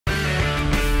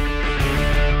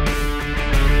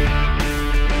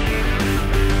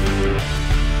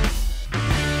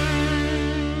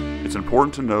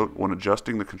important to note when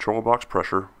adjusting the control box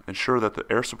pressure, ensure that the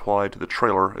air supply to the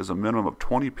trailer is a minimum of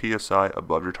 20 psi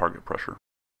above your target pressure.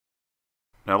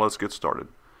 Now let's get started.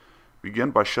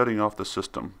 Begin by shutting off the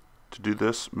system. To do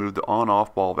this, move the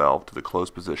on-off ball valve to the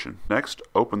closed position. Next,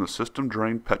 open the system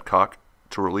drain petcock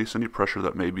to release any pressure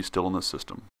that may be still in the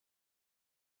system.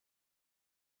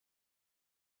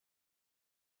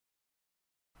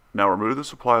 Now remove the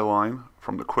supply line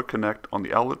from the quick connect on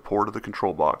the outlet port of the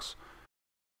control box.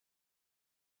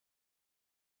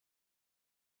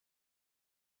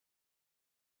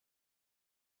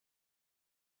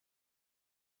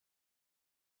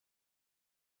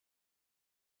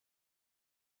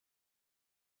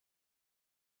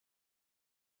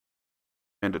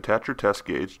 And attach your test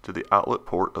gauge to the outlet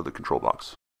port of the control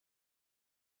box.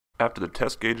 After the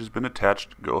test gauge has been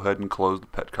attached, go ahead and close the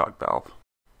petcock valve.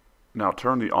 Now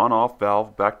turn the on-off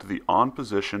valve back to the on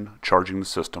position, charging the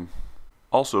system.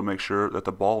 Also make sure that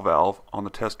the ball valve on the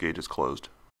test gauge is closed.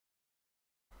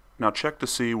 Now check to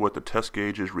see what the test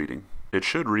gauge is reading. It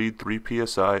should read 3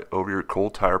 psi over your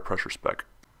cold tire pressure spec.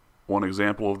 One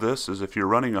example of this is if you're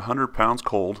running 100 pounds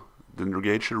cold, then your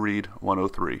gauge should read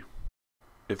 103.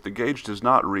 If the gauge does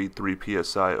not read 3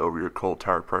 psi over your cold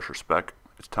tire pressure spec,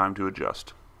 it's time to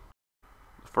adjust.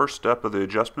 The first step of the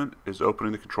adjustment is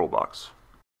opening the control box.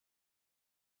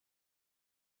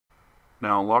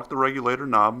 Now unlock the regulator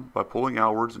knob by pulling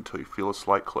outwards until you feel a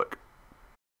slight click.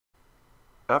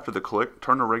 After the click,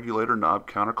 turn the regulator knob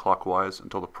counterclockwise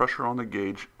until the pressure on the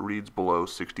gauge reads below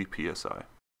 60 psi.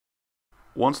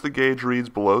 Once the gauge reads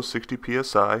below 60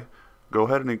 psi, go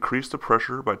ahead and increase the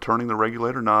pressure by turning the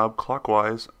regulator knob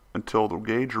clockwise until the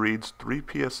gauge reads 3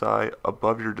 psi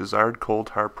above your desired cold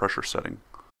tire pressure setting.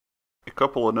 A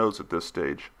couple of notes at this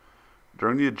stage.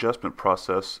 During the adjustment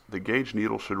process, the gauge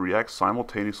needle should react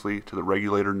simultaneously to the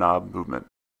regulator knob movement.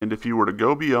 And if you were to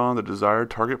go beyond the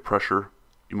desired target pressure,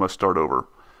 you must start over.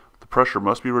 The pressure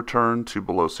must be returned to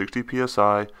below 60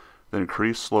 psi, then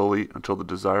increase slowly until the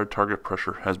desired target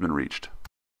pressure has been reached.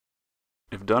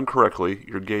 If done correctly,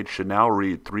 your gauge should now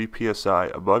read 3 psi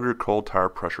above your cold tire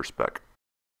pressure spec.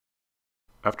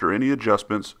 After any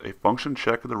adjustments, a function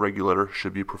check of the regulator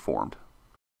should be performed.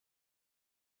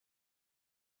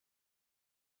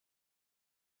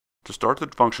 To start the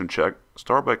function check,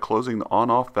 start by closing the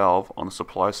on-off valve on the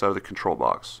supply side of the control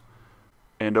box,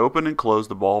 and open and close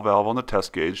the ball valve on the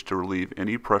test gauge to relieve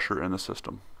any pressure in the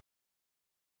system.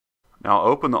 Now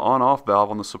open the on-off valve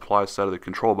on the supply side of the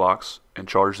control box and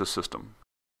charge the system.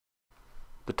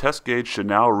 The test gauge should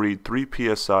now read 3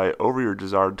 psi over your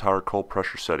desired tire cold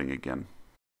pressure setting again.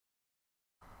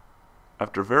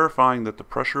 After verifying that the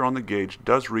pressure on the gauge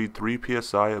does read 3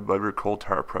 psi above your cold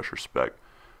tire pressure spec,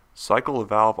 cycle the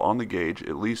valve on the gauge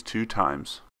at least 2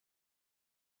 times.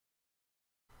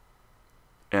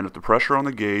 And if the pressure on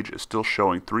the gauge is still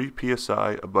showing 3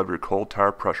 psi above your cold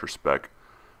tire pressure spec,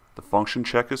 the function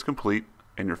check is complete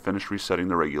and you're finished resetting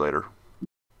the regulator.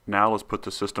 Now let's put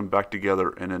the system back together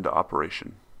and into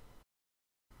operation.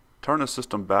 Turn the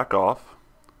system back off,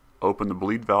 open the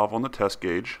bleed valve on the test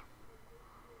gauge,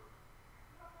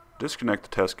 disconnect the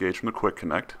test gauge from the quick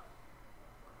connect,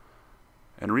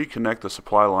 and reconnect the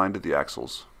supply line to the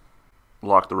axles.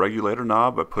 Lock the regulator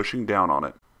knob by pushing down on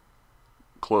it.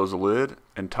 Close the lid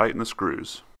and tighten the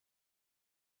screws.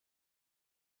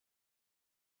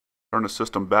 Turn the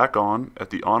system back on at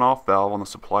the on-off valve on the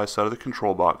supply side of the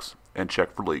control box and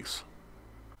check for leaks.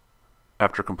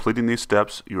 After completing these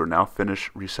steps, you are now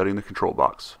finished resetting the control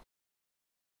box.